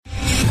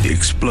The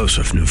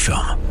explosive new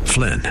film,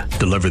 Flynn,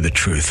 deliver the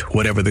truth,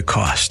 whatever the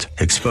cost,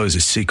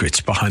 exposes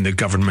secrets behind the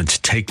government's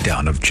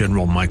takedown of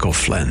General Michael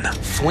Flynn.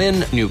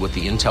 Flynn knew what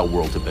the intel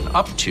world had been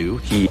up to.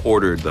 He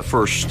ordered the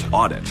first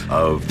audit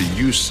of the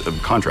use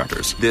of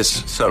contractors.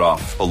 This set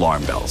off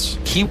alarm bells.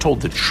 He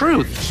told the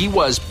truth. He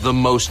was the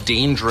most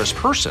dangerous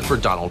person for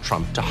Donald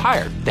Trump to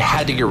hire. They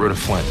had to get rid of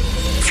Flynn.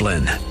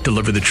 Flynn,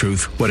 deliver the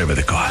truth, whatever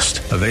the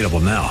cost. Available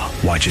now.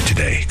 Watch it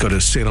today. Go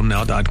to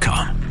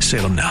salemnow.com.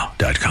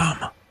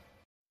 salemnow.com.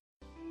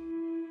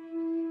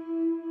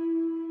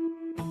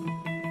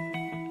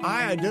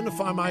 I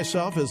identify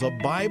myself as a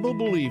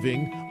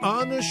Bible-believing,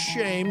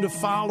 unashamed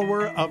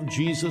follower of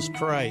Jesus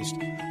Christ.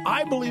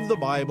 I believe the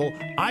Bible,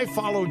 I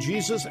follow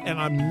Jesus, and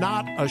I'm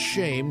not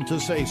ashamed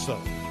to say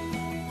so.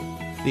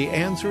 The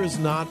answer is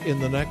not in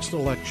the next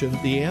election.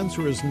 The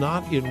answer is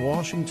not in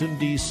Washington,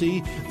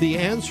 D.C. The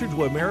answer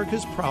to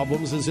America's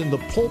problems is in the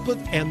pulpit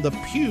and the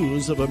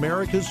pews of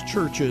America's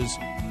churches.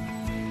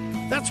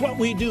 That's what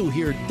we do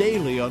here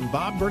daily on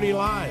Bob Burney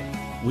Live.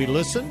 We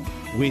listen,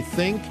 we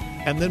think,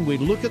 and then we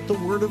look at the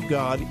Word of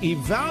God,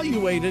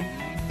 evaluate it,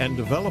 and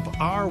develop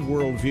our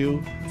worldview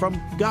from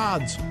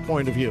God's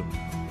point of view.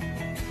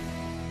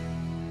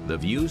 The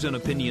views and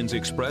opinions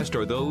expressed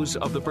are those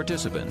of the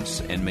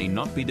participants and may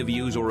not be the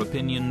views or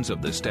opinions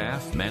of the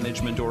staff,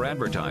 management, or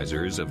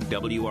advertisers of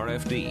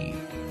WRFD.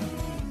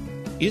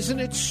 Isn't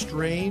it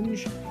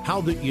strange how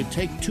that you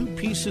take two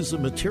pieces of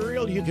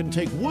material, you can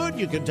take wood,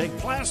 you can take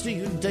plastic,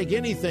 you can take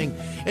anything,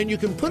 and you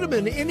can put them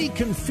in any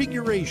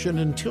configuration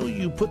until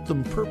you put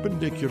them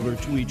perpendicular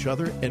to each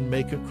other and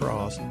make a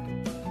cross.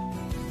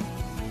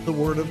 The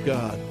Word of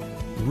God.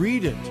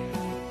 Read it.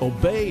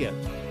 Obey it.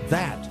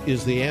 That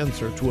is the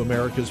answer to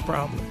America's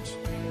problems.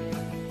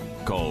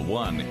 Call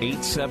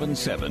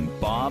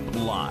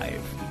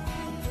 1-877-BOB-LIVE.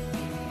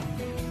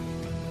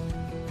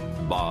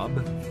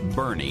 Bob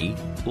Burney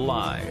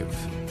Live.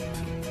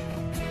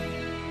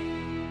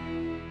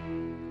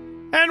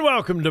 And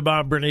welcome to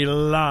Bob Burney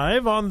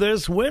Live on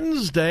this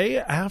Wednesday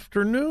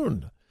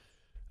afternoon.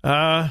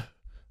 A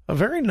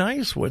very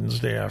nice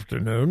Wednesday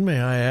afternoon, may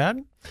I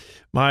add.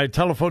 My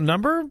telephone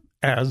number,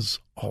 as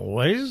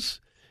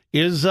always,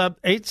 is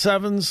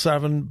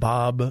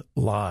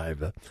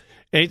 877-BOB-LIVE.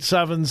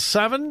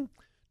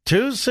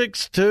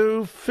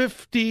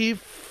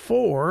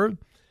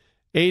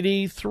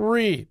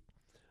 877-262-5483.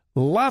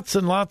 Lots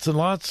and lots and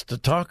lots to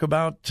talk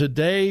about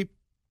today.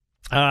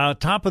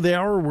 Top of the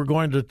hour, we're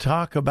going to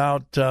talk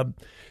about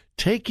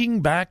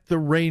taking back the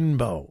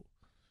rainbow.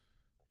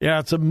 Yeah,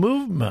 it's a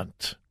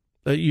movement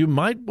that you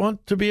might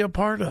want to be a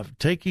part of,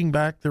 taking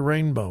back the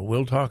rainbow.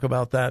 We'll talk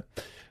about that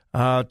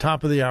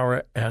top of the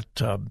hour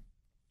at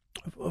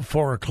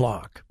 4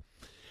 o'clock.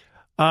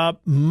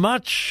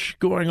 Much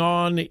going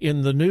on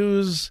in the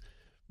news,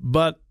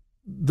 but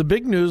the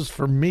big news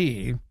for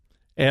me,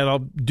 and I'll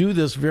do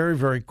this very,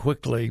 very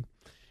quickly,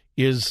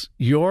 is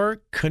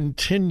your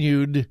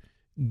continued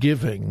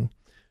giving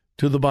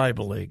to the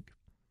Bible League.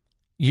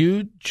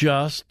 You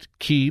just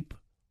keep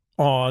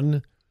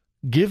on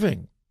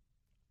giving.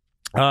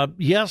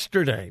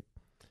 Yesterday,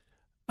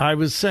 I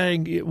was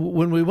saying,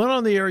 when we went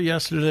on the air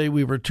yesterday,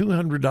 we were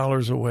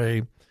 $200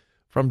 away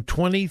from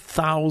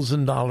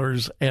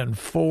 $20,000 and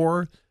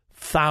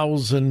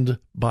 4,000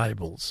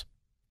 Bibles.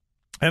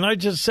 And I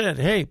just said,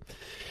 hey,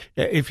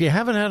 if you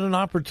haven't had an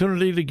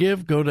opportunity to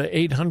give, go to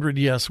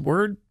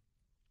 800-YES-WORD,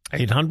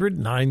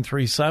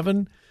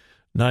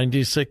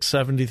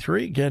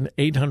 800-937-9673. Again,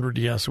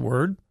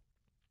 800-YES-WORD.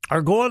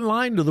 Or go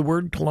online to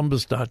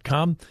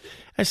thewordcolumbus.com.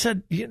 I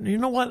said, you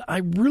know what? I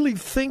really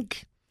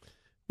think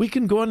we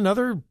can go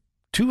another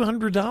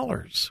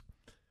 $200.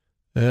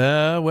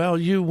 Well,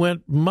 you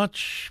went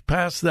much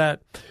past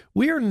that.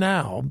 We are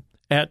now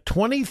at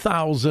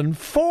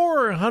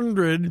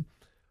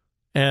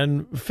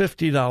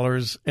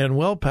 $20,450 and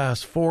well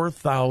past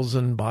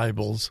 4,000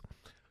 Bibles,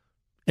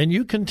 and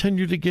you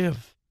continue to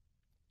give.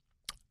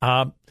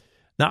 Now,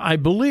 I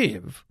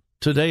believe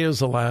today is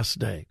the last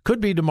day. Could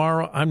be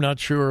tomorrow. I'm not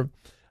sure.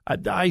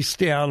 I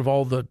stay out of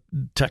all the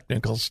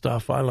technical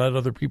stuff. I let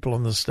other people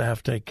on the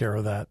staff take care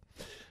of that.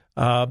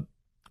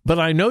 But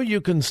I know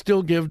you can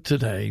still give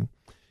today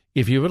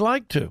if you would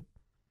like to.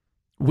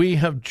 We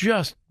have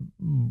just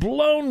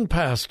blown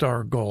past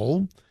our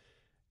goal,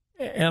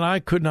 and I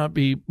could not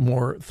be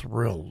more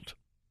thrilled.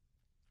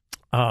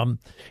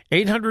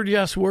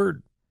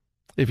 800-YES-WORD.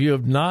 If you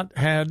have not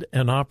had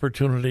an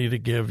opportunity to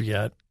give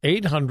yet,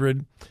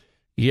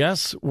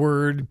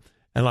 800-YES-WORD,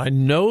 and I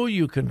know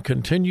you can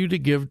continue to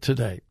give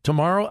today.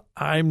 Tomorrow,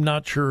 I'm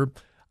not sure.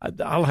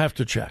 I'll have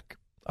to check.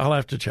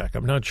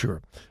 I'm not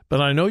sure.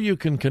 But I know you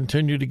can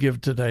continue to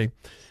give today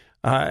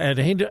at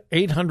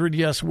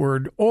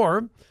 800-YES-WORD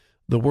or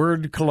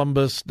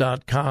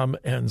thewordcolumbus.com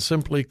and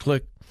simply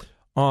click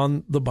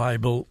on the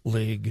Bible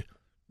League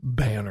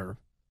banner.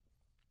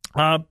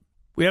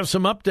 We have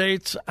some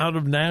updates out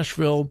of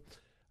Nashville.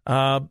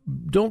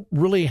 Don't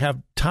really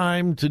have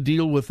time to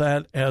deal with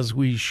that as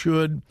we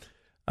should.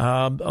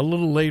 A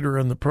little later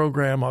in the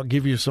program, I'll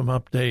give you some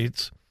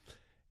updates.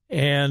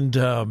 And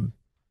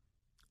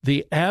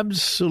the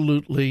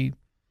absolutely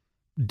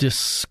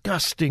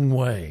disgusting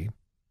way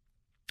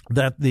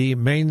that the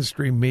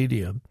mainstream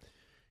media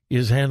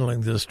is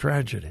handling this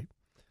tragedy.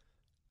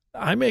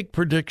 I make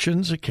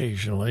predictions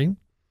occasionally.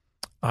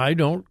 I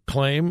don't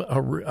claim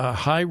a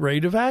high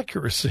rate of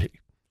accuracy.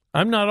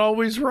 I'm not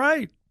always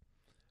right.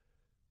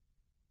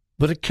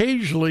 But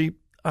occasionally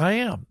I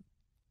am.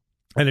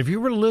 And if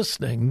you were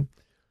listening,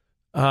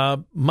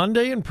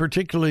 Monday and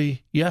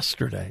particularly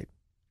yesterday,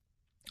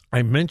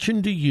 I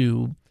mentioned to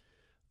you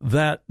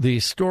that the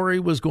story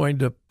was going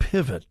to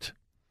pivot,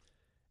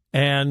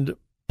 and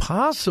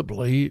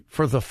possibly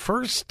for the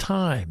first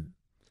time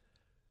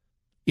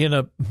in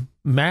a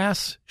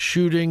mass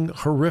shooting,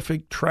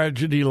 horrific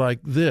tragedy like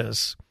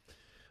this,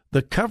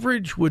 the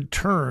coverage would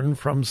turn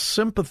from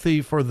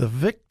sympathy for the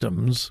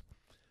victims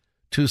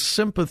to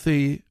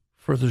sympathy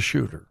for the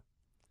shooter.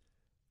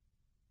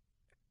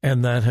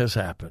 And that has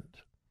happened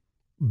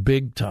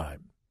big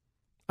time.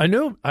 I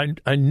knew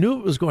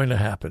it was going to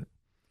happen,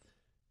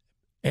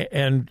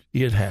 and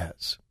it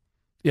has.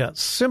 Yeah,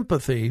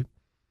 sympathy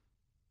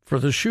for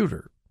the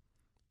shooter.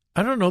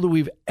 I don't know that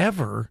we've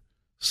ever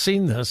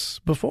seen this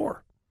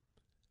before.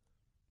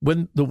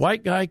 When the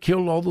white guy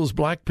killed all those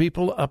black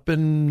people up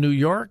in New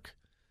York,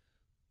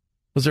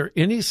 was there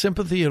any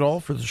sympathy at all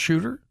for the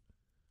shooter?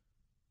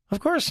 Of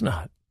course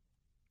not.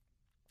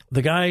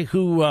 The guy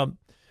who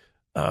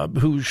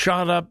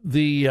shot up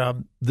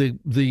the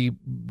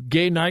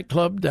gay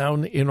nightclub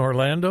down in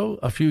Orlando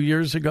a few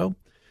years ago,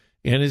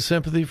 any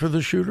sympathy for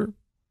the shooter?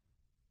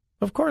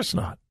 Of course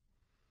not.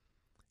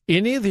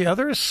 Any of the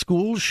other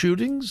school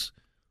shootings,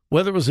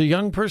 whether it was a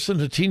young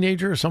person, a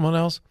teenager, or someone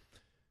else,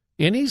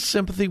 any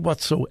sympathy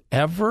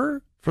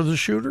whatsoever for the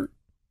shooter?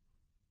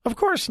 Of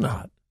course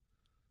not.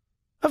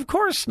 Of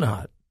course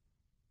not.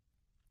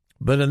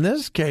 But in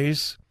this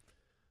case,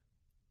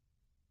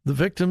 the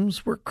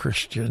victims were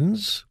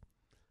Christians,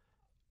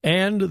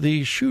 and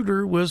the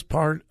shooter was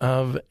part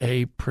of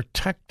a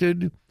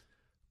protected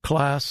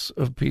class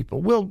of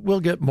people. We'll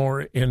get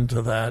more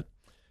into that,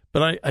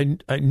 but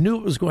I knew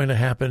it was going to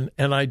happen,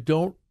 and I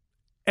don't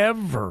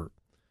ever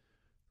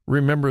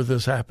remember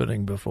this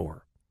happening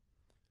before.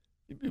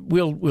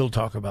 We'll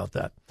talk about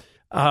that.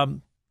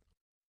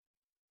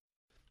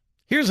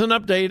 Here's an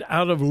update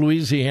out of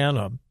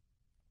Louisiana.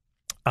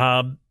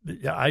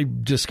 I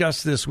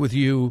discussed this with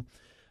you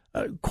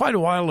quite a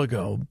while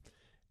ago.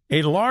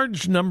 A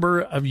large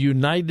number of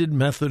United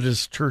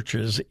Methodist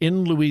churches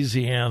in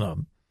Louisiana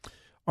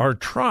are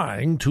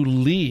trying to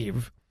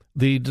leave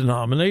the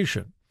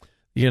denomination,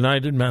 the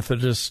United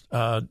Methodist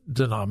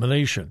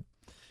denomination.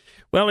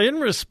 Well,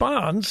 in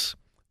response,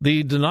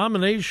 the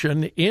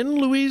denomination in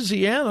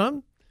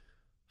Louisiana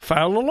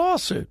filed a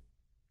lawsuit.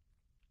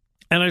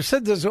 And I've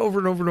said this over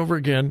and over and over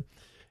again,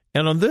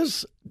 and on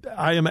this,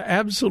 I am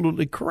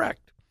absolutely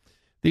correct.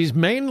 These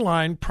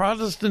mainline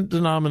Protestant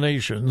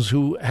denominations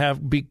who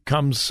have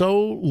become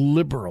so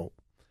liberal,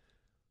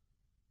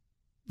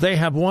 they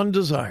have one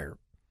desire,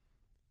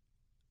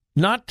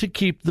 not to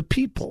keep the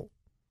people,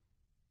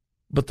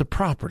 but the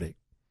property,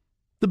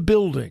 the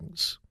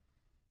buildings,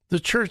 the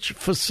church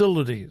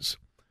facilities,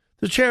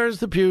 the chairs,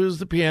 the pews,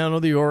 the piano,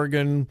 the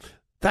organ.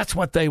 That's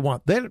what they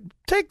want. They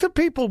take the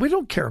people. We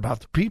don't care about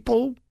the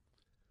people.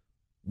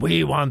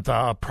 We want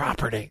the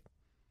property,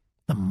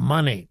 the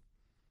money.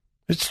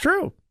 It's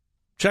true.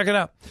 Check it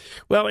out.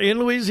 Well, in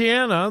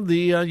Louisiana,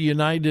 the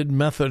United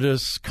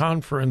Methodist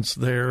Conference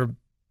there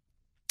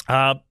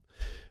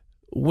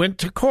went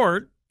to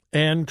court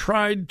and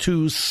tried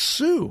to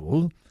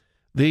sue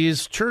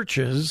these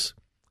churches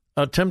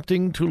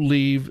attempting to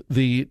leave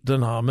the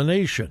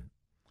denomination.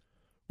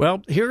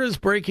 Well, here is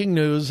breaking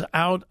news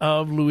out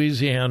of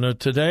Louisiana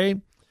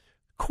today.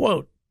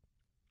 Quote,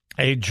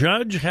 a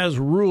judge has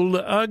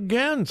ruled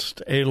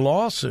against a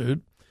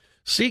lawsuit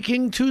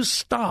seeking to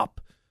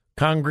stop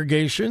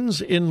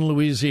congregations in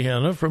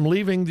Louisiana from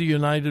leaving the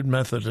United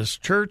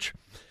Methodist Church,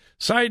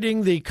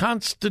 citing the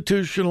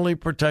constitutionally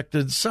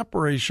protected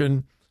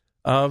separation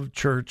of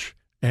church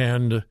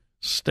and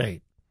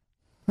state.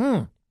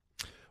 One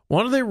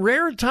of the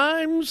rare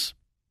times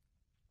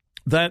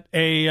that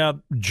a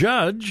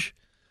judge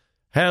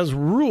has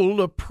ruled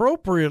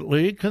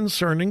appropriately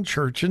concerning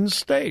church and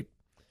state.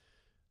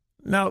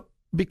 Now,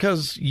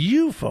 because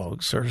you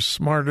folks are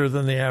smarter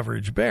than the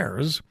average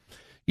bears,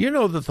 you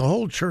know that the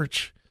whole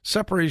church,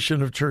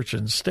 separation of church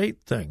and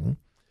state thing,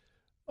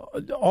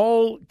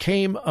 all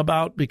came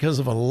about because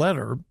of a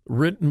letter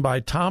written by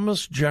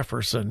Thomas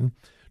Jefferson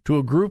to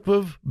a group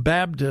of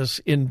Baptists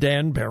in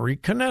Danbury,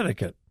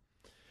 Connecticut.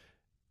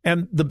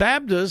 And the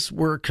Baptists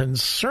were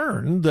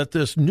concerned that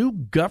this new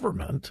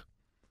government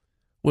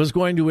was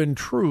going to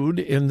intrude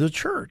in the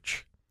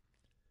church.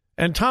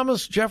 And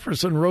Thomas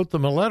Jefferson wrote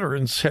them a letter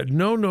and said,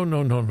 no.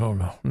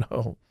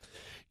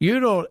 You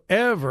don't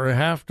ever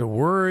have to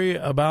worry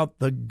about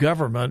the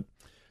government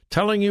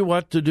telling you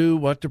what to do,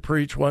 what to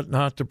preach, what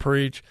not to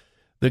preach.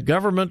 The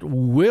government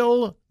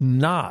will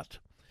not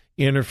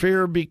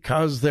interfere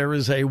because there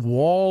is a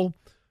wall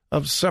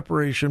of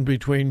separation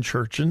between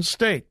church and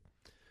state.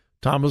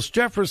 Thomas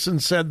Jefferson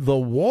said the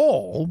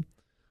wall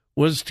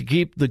was to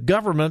keep the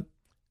government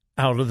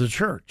out of the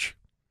church.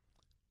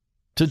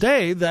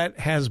 Today, that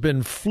has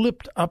been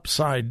flipped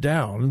upside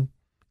down,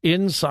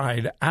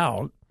 inside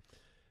out,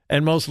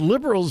 and most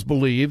liberals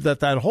believe that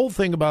that whole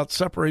thing about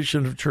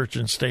separation of church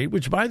and state,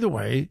 which, by the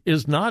way,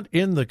 is not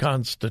in the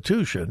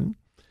Constitution,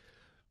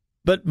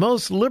 but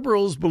most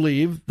liberals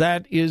believe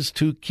that is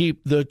to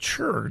keep the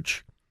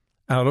church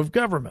out of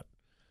government.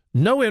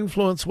 No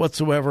influence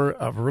whatsoever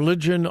of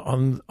religion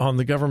on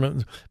the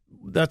government.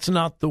 That's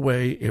not the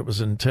way it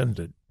was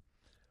intended.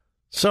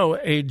 So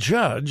a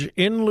judge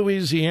in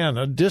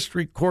Louisiana,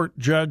 District Court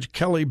Judge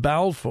Kelly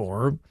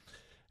Balfour,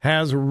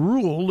 has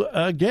ruled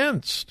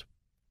against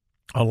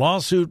a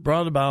lawsuit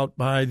brought about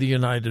by the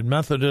United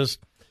Methodist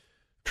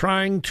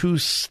trying to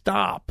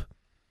stop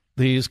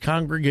these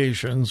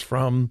congregations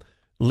from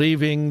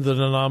leaving the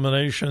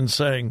denomination,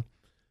 saying,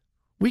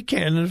 we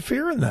can't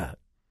interfere in that.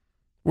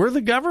 We're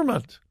the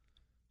government.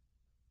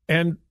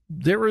 And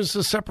there is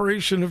a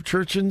separation of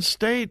church and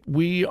state.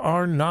 We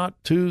are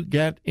not to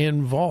get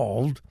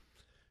involved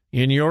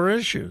in your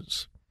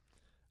issues.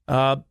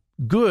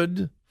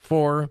 Good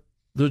for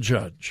the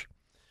judge.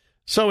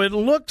 So it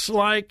looks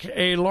like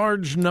a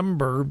large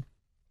number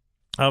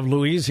of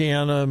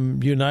Louisiana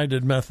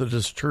United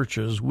Methodist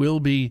churches will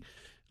be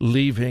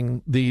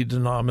leaving the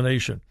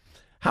denomination.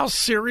 How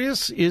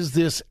serious is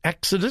this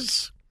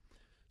exodus?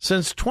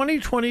 Since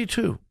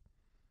 2022,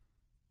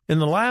 in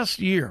the last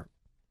year,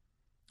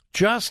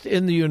 just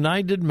in the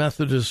United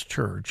Methodist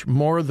Church,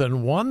 more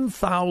than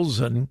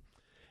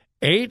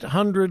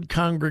 1,800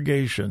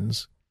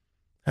 congregations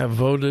have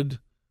voted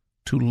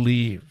to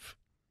leave.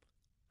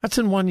 That's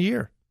in 1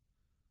 year.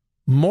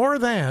 More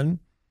than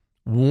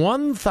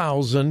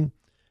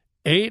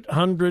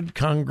 1,800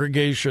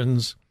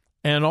 congregations,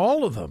 and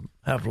all of them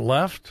have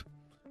left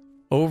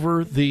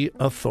over the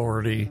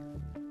authority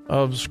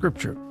of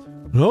Scripture.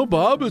 No,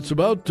 Bob, it's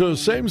about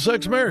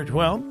same-sex marriage.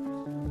 Well,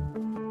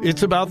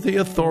 it's about the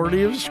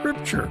authority of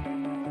Scripture.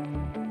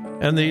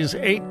 And these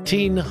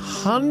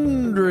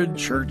 1,800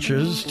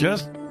 churches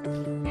just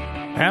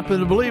happen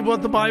to believe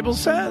what the Bible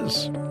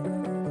says.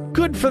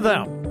 Good for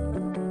them.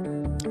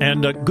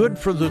 And good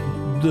for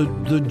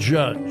the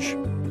judge.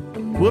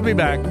 We'll be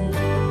back.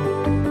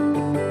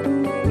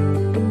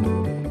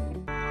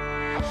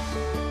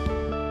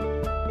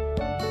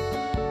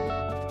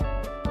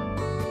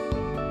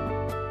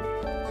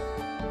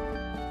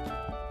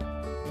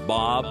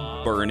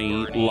 Bob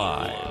Burney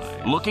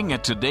Live. Looking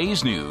at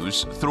today's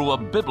news through a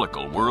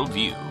biblical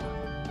worldview.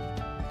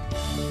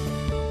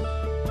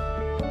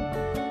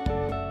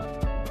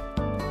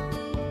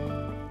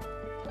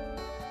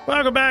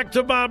 Welcome back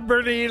to Bob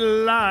Burney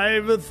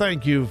Live.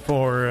 Thank you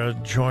for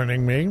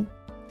joining me.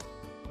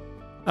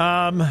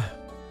 I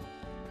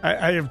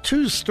have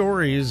two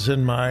stories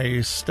in my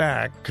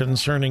stack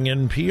concerning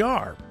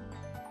NPR.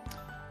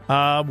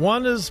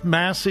 One is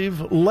massive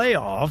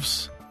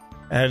layoffs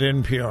at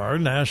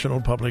NPR,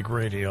 National Public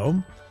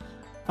Radio,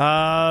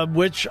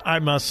 which I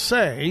must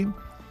say,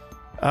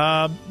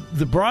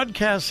 the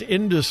broadcast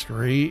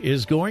industry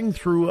is going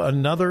through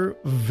another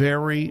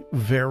very,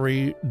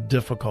 very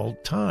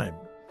difficult time.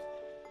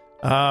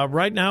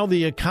 Right now,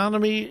 the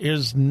economy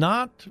is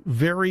not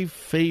very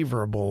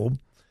favorable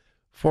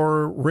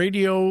for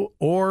radio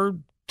or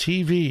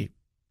TV.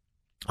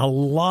 A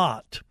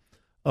lot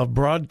of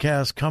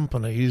broadcast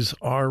companies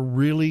are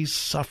really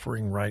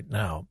suffering right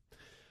now.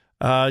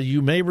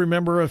 You may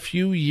remember a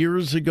few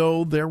years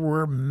ago, there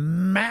were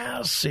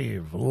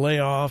massive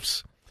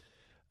layoffs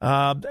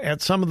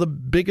at some of the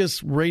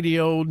biggest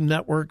radio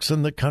networks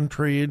in the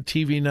country, and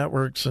TV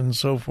networks and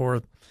so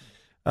forth.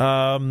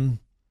 So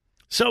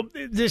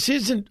this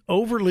isn't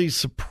overly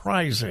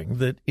surprising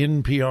that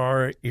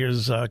NPR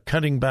is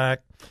cutting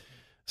back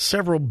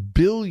several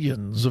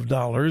billions of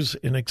dollars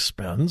in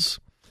expense.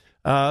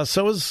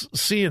 So is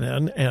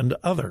CNN and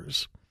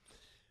others.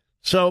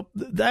 So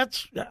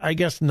that's, I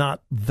guess,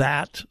 not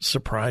that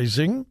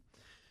surprising.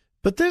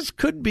 But this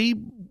could be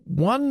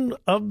one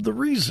of the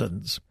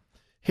reasons.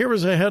 Here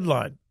is a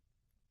headline.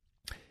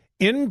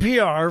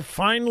 NPR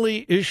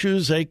finally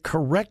issues a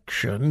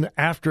correction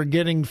after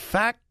getting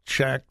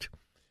fact-checked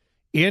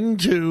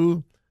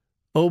into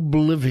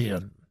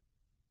oblivion.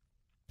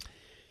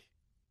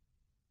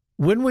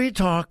 When we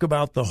talk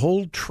about the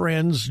whole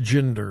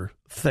transgender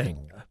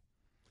thing,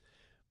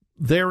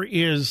 there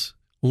is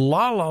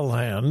La La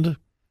Land,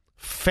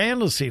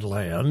 Fantasy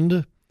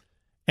Land,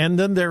 and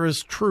then there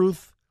is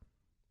truth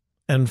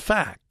and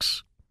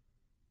facts.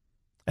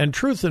 And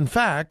truth and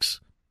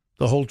facts,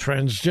 the whole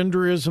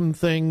transgenderism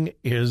thing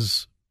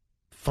is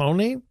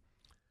phony.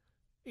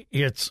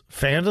 It's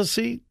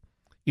fantasy.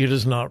 It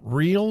is not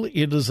real.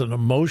 It is an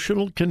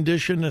emotional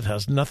condition. It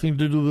has nothing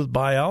to do with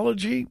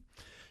biology.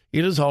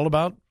 It is all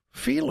about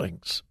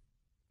feelings.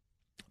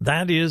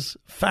 That is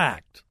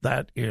fact.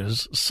 That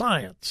is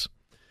science.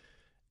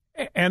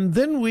 And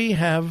then we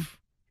have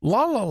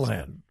La La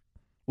Land.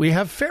 We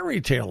have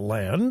fairy tale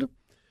land,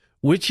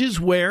 which is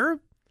where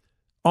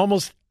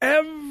almost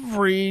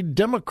every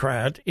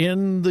Democrat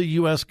in the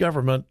U.S.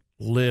 government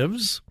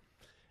lives.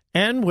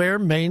 and where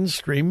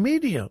mainstream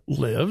media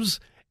lives.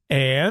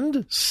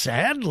 And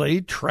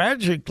sadly,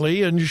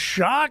 tragically, and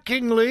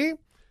shockingly,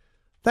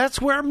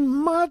 that's where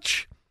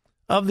much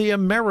of the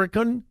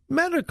American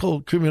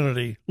medical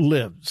community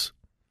lives.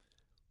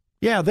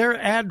 Yeah, their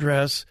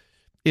address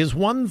is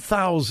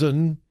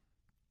 1000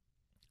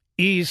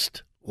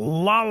 East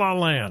La La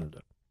Land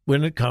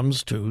when it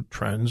comes to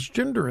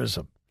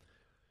transgenderism.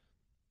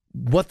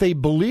 What they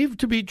believe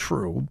to be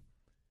true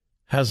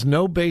has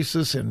no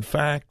basis in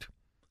fact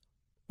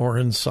or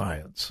in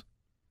science.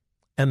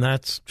 And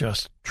that's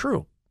just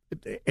true.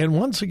 And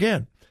once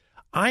again,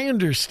 I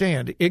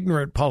understand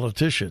ignorant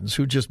politicians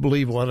who just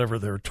believe whatever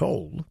they're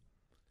told.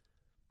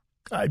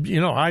 I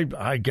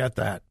get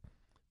that.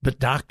 But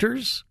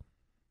doctors,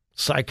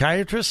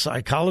 psychiatrists,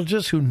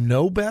 psychologists who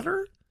know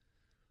better,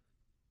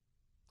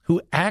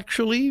 who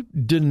actually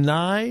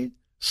deny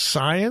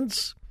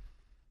science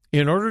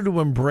in order to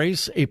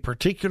embrace a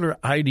particular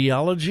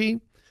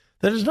ideology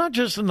that is not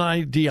just an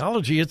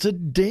ideology, it's a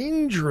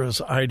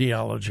dangerous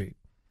ideology.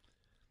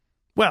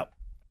 Well,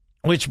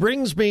 which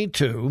brings me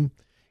to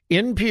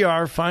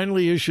NPR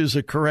finally issues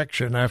a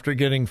correction after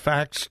getting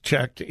facts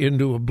checked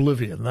into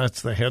oblivion.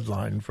 That's the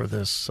headline for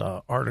this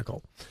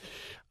article.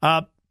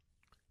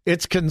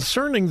 It's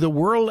concerning the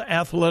World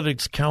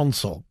Athletics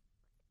Council,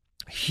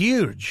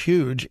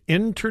 huge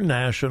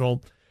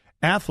international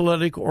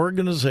athletic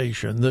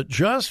organization that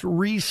just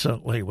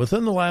recently,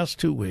 within the last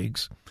 2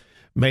 weeks,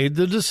 made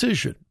the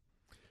decision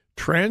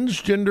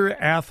transgender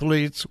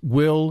athletes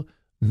will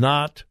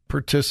not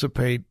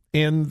participate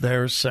in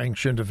their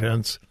sanctioned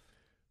events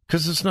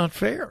because it's not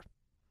fair.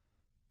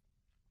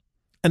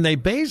 And they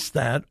base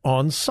that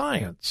on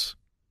science.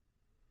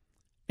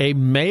 A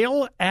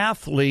male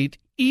athlete,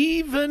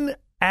 even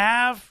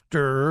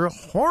after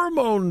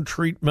hormone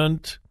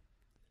treatment,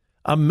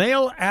 a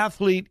male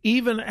athlete,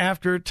 even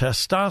after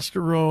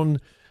testosterone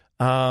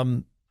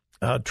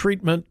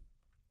treatment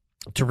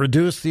to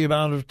reduce the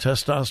amount of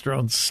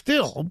testosterone,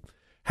 still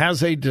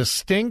has a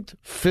distinct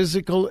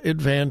physical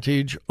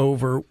advantage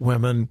over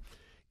women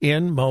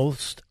in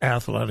most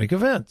athletic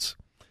events.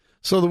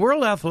 So the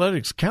World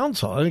Athletics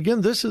Council, and again,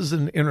 this is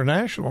an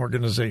international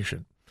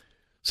organization,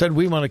 said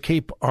we want to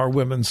keep our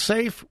women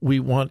safe.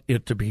 We want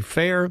it to be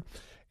fair.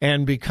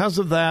 And because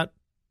of that,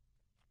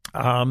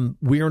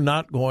 we are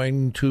not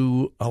going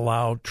to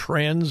allow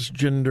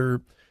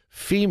transgender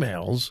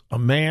females, a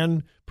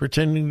man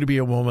pretending to be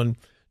a woman,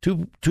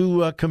 to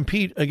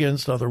compete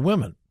against other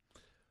women.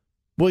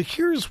 Well,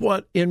 here's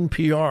what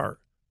NPR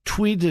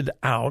tweeted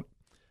out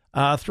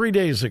 3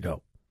 days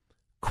ago.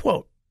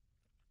 Quote,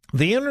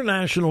 the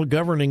international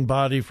governing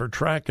body for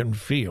track and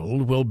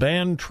field will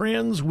ban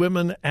trans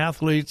women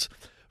athletes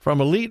from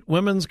elite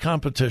women's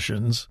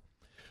competitions,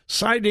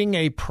 citing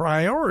a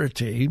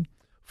priority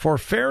for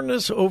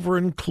fairness over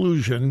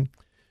inclusion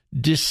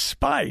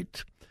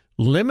despite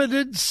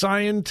limited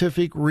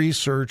scientific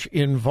research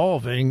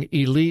involving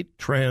elite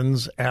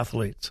trans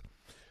athletes.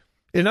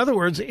 In other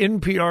words,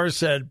 NPR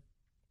said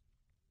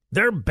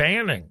they're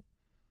banning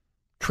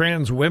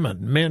trans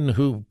women, men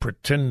who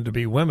pretend to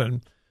be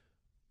women,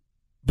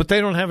 but they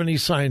don't have any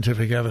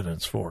scientific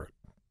evidence for it.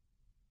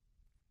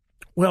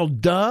 Well,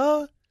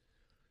 duh.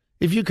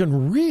 If you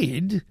can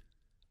read,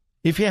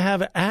 if you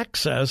have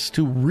access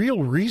to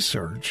real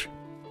research,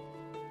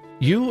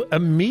 you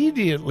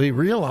immediately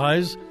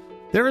realize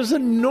there is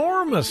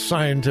enormous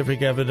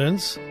scientific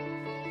evidence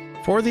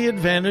for the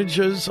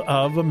advantages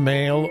of a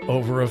male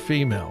over a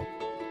female.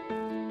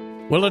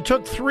 Well, it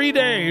took 3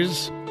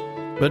 days,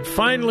 but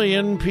finally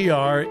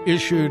NPR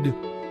issued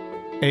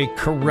a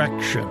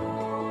correction.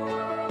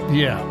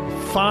 Yeah,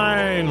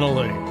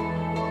 finally.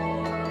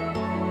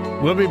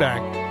 We'll be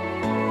back.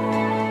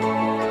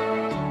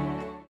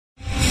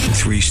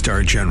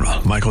 3-star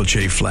General Michael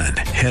J. Flynn,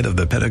 head of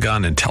the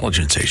Pentagon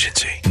Intelligence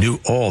Agency, knew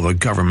all the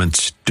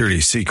government's dirty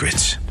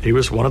secrets. He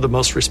was one of the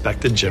most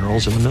respected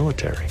generals in the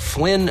military.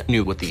 Flynn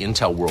knew what the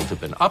intel world had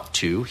been up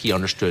to. He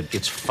understood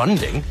its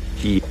funding.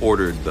 He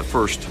ordered the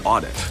first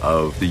audit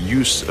of the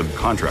use of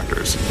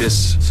contractors.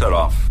 This set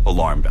off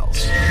alarm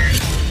bells.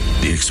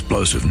 The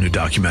explosive new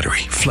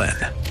documentary, Flynn,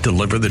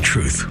 Deliver the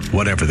Truth,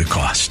 Whatever the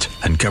Cost,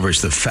 uncovers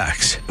the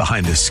facts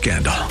behind this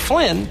scandal.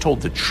 Flynn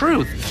told the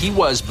truth. He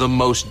was the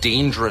most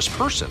dangerous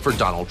person for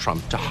Donald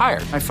Trump to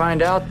hire. I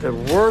find out the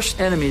worst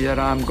enemy that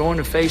I'm going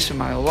to face in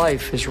my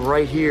life is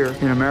right here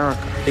in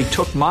America. They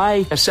took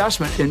my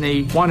assessment and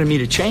they wanted me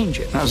to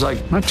change it. And I was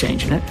like, I'm not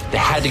changing it. They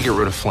had to get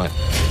rid of Flynn.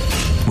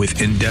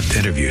 With in-depth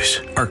interviews,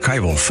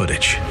 archival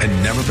footage,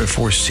 and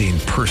never-before-seen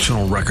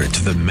personal records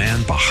of the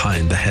man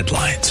behind the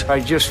headlines. I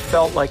just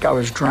felt like I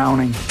was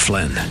drowning.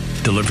 Flynn,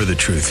 Deliver the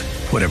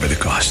Truth, Whatever the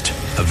Cost.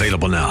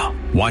 Available now.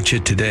 Watch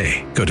it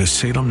today. Go to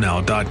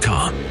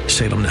salemnow.com.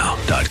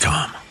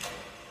 salemnow.com.